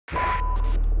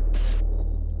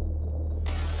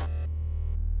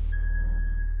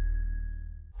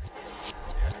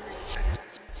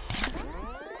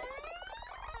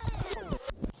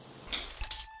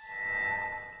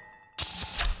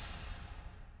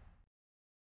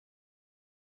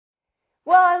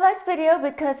like video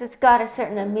because it's got a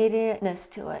certain immediateness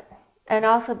to it, and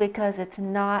also because it's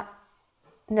not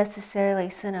necessarily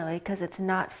cinema, because it's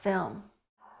not film.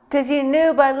 Because you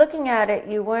knew by looking at it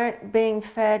you weren't being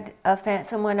fed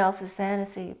someone else's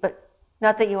fantasy, but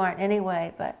not that you aren't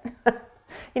anyway, but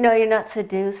you know, you're not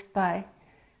seduced by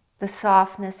the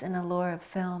softness and allure of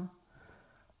film.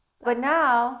 But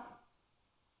now,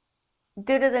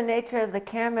 due to the nature of the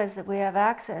cameras that we have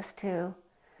access to,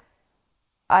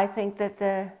 I think that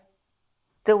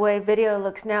the way video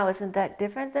looks now isn't that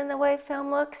different than the way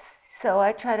film looks. So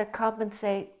I try to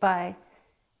compensate by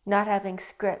not having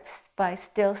scripts, by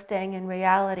still staying in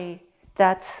reality.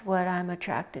 That's what I'm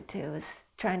attracted to, is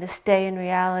trying to stay in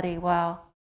reality while,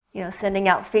 you know, sending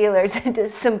out feelers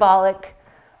into symbolic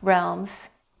realms,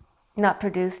 not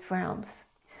produced realms.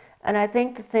 And I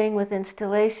think the thing with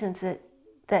installations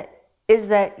is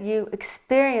that you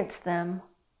experience them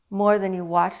more than you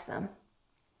watch them.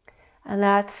 And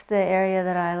that's the area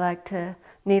that I like to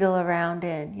needle around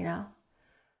in, you know.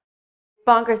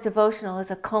 Bonkers Devotional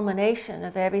is a culmination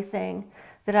of everything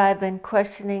that I've been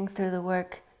questioning through the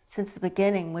work since the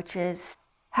beginning, which is,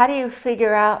 how do you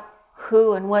figure out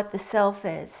who and what the self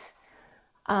is?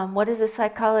 What is the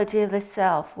psychology of the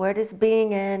self? Where does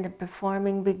being end and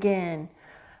performing begin?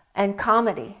 And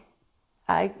comedy.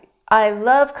 I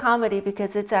love comedy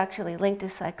because it's actually linked to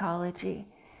psychology,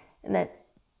 and that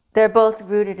they're both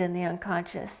rooted in the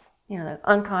unconscious. You know, the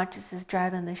unconscious is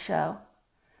driving the show.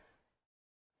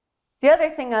 The other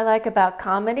thing I like about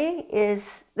comedy is,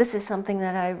 this is something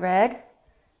that I read,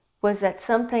 was that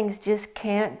some things just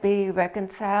can't be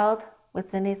reconciled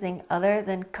with anything other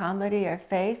than comedy or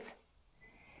faith.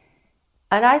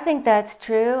 And I think that's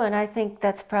true, and I think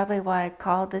that's probably why I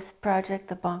called this project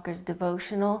the Bonkers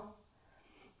Devotional,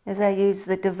 as I use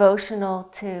the devotional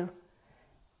to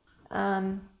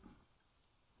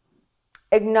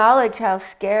acknowledge how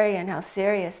scary and how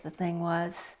serious the thing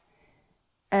was,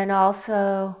 and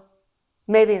also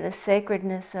maybe the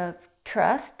sacredness of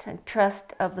trust, and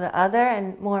trust of the other,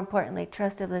 and more importantly,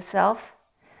 trust of the self.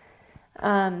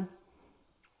 And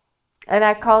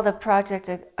I call the project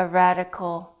a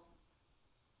radical,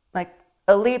 like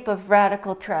a leap of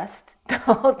radical trust. The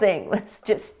whole thing was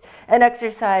just an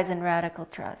exercise in radical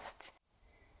trust.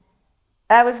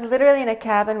 I was literally in a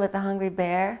cabin with a hungry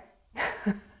bear.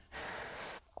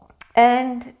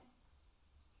 And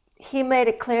he made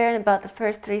it clear in about the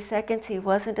first 3 seconds he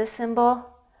wasn't a symbol.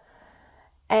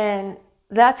 And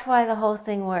that's why the whole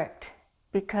thing worked,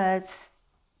 because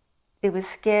it was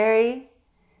scary,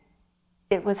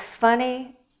 it was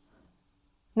funny.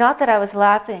 Not that I was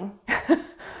laughing,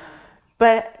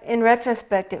 but in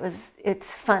retrospect it's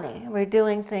funny. We're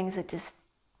doing things that just,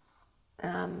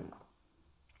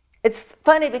 it's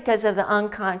funny because of the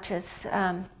unconscious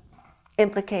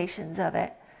implications of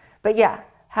it. But yeah,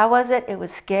 how was it? It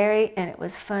was scary and it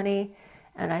was funny,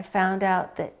 and I found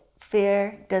out that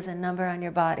fear does a number on your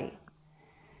body.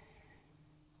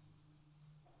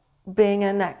 Being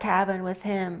in that cabin with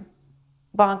him,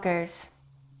 bonkers.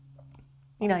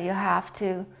 You know, you have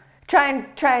to try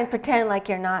and pretend like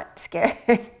you're not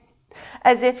scared,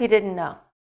 as if you didn't know.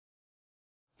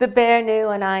 The bear knew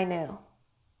and I knew.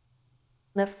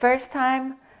 The first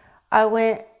time I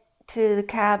went to the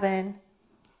cabin,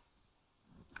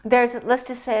 let's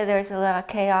just say there's a lot of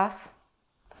chaos.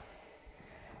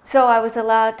 So I was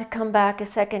allowed to come back a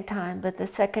second time, but the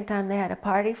second time they had a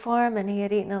party for him and he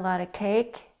had eaten a lot of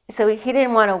cake. So he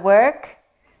didn't want to work.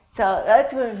 So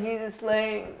that's when he just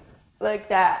laying like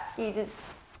that.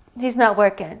 He's not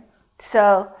working.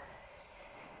 So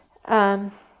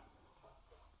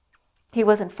he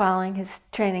wasn't following his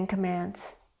training commands.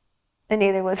 And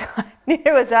neither was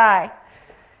I.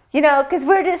 You know, because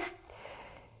we're just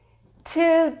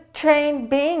two trained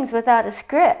beings without a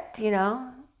script, you know.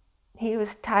 He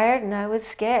was tired and I was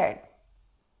scared.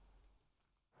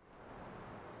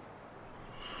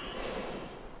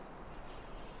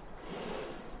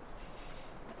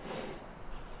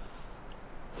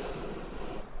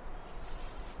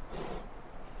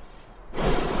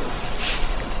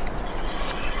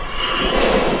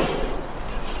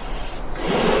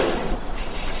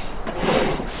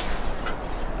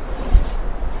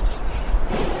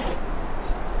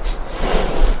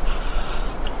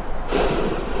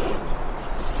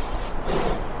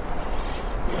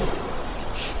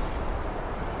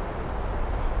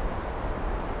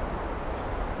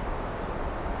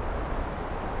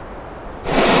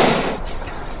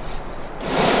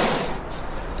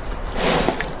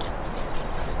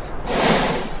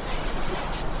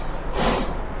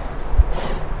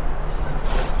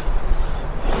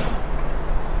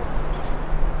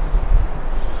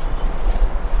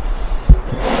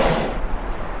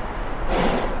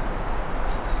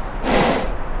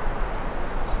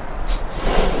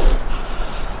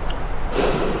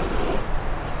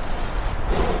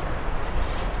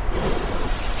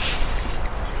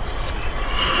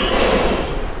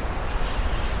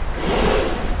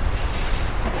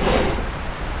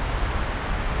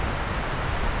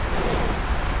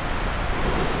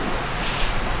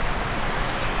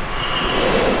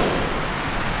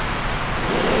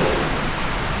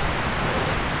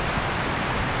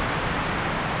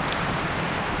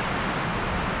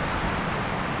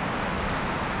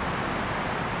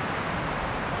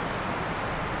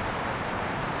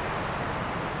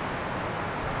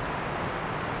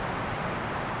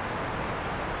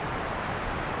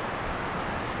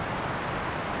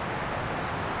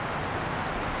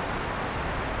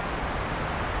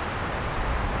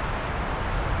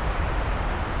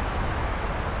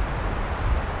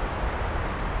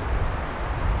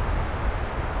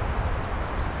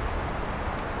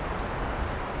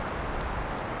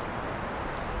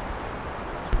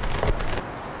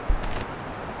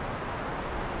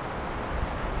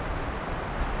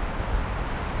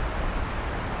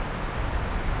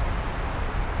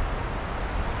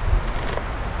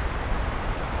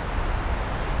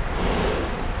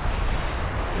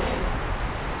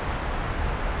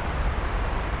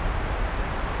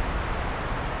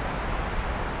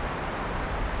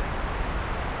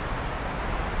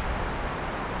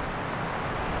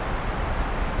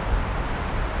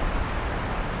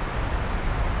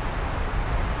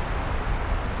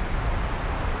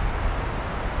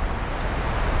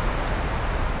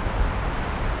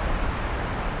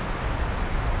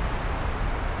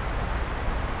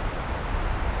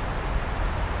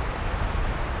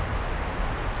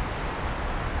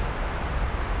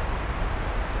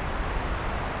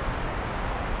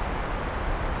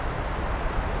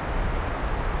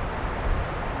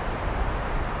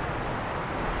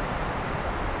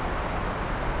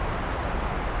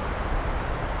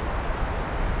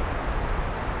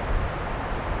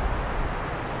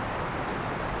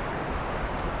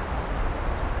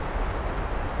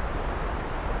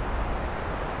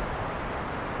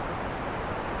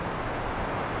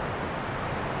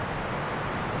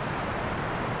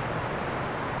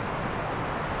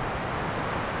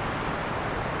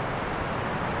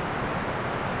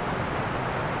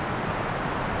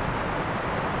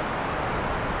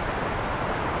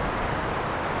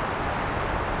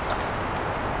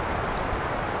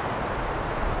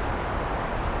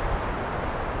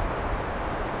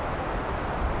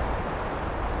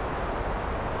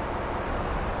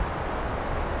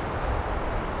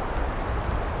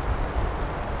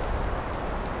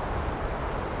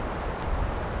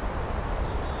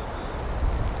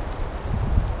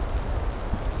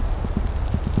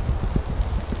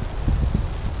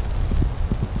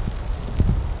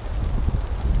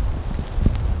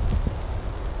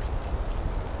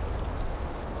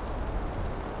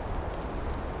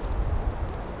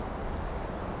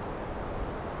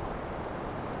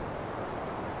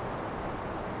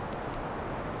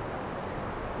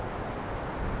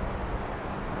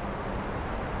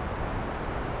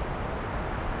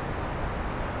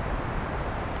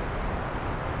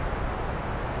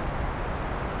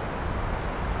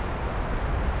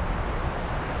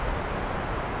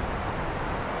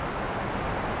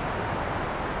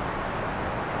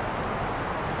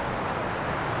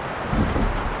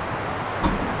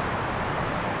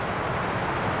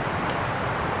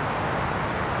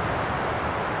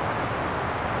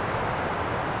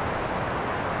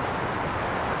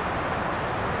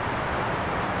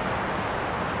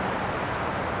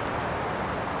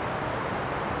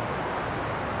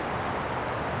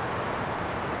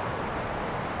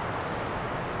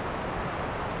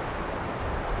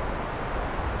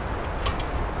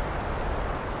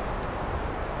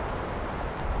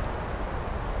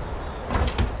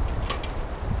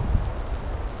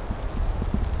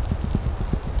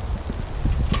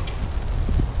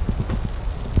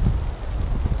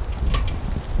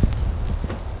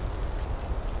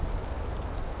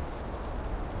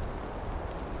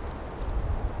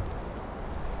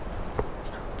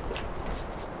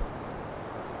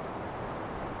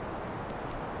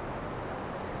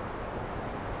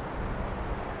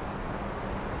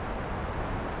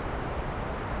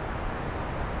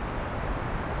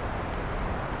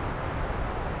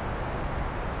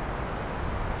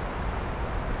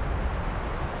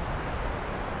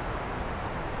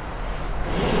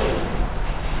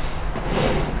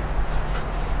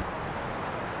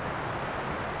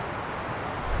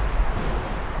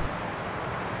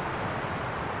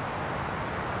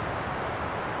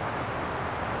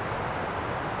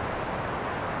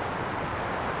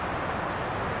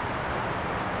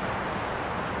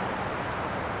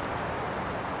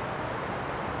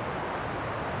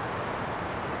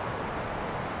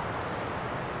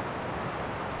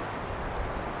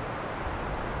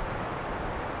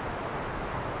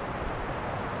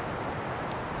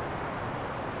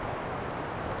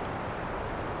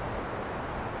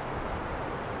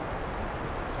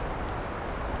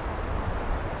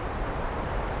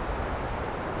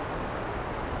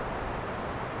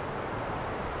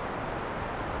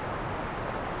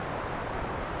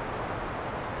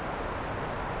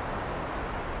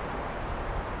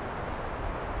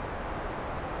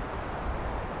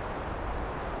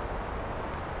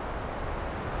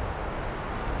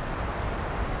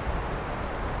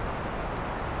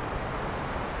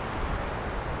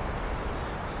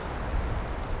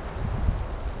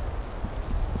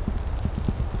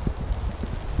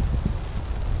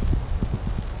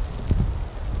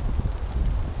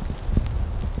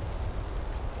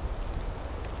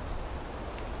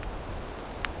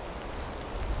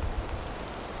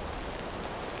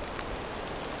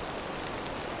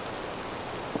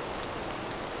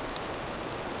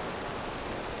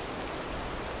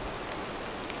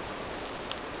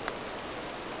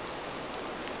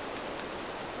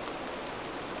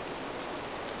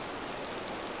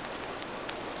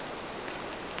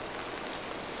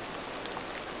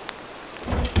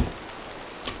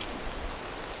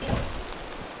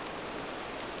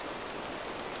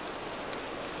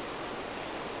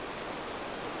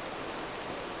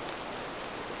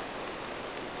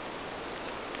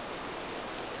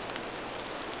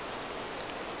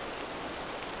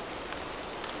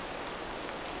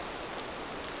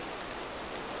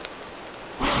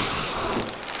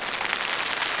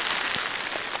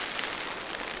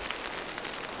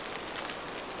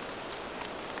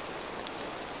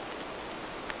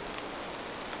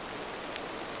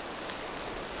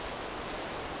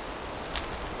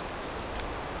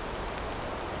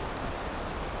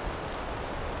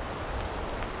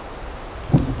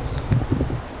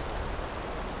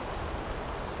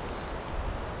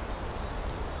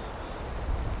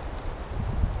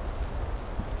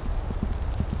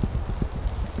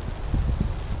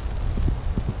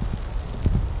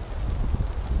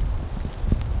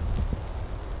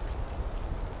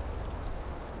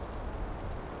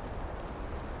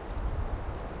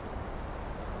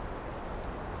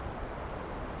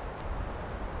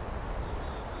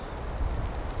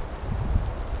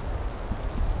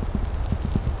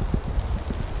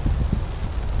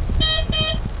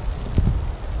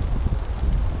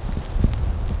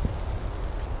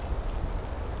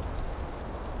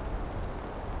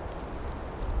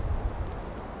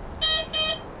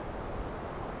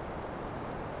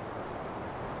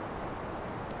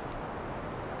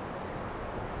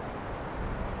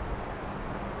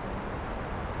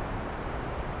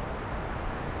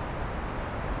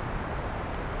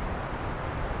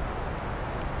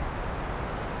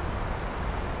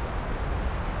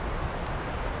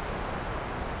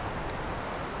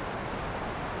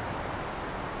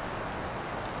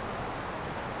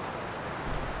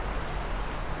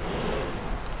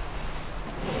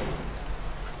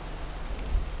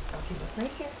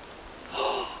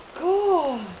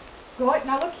 Good.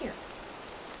 Now look here.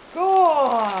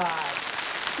 Good.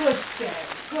 Good stay.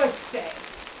 Good stay.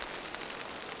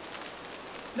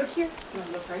 Look here. No,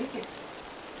 look right here.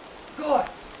 Good.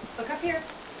 Look up here.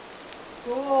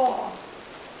 Good.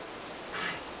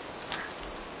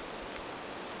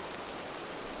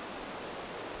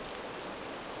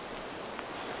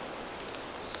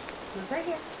 Look right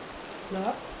here.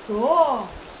 Look. Good.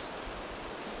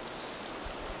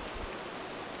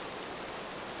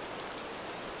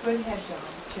 Good head down.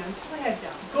 Gentle head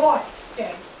down. Good.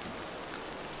 Stay.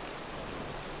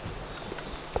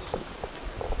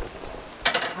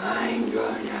 I'm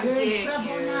gonna You're get in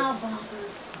trouble you. now,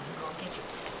 Bonkers. I'm gonna get you.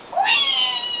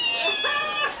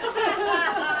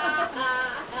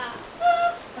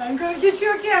 I'm gonna get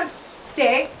you again.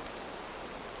 Stay.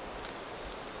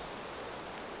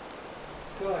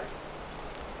 Good.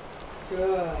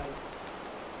 Good.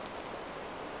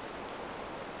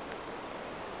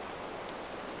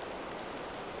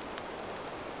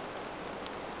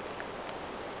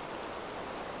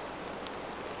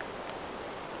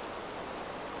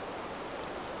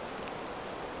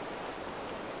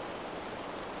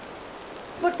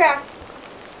 Look back.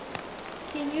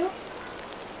 Can you?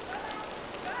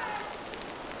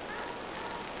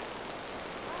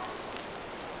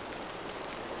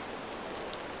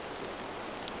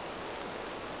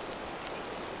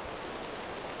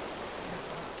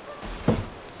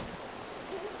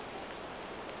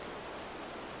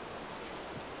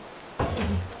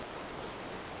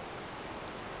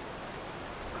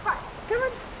 Come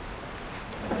on.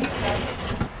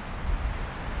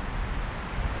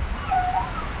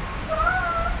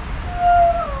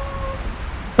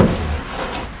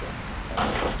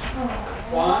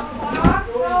 One.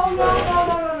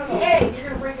 No. Hey, you're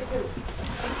gonna break it too.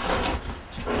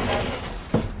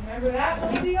 Remember that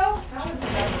little deal? That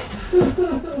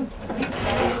was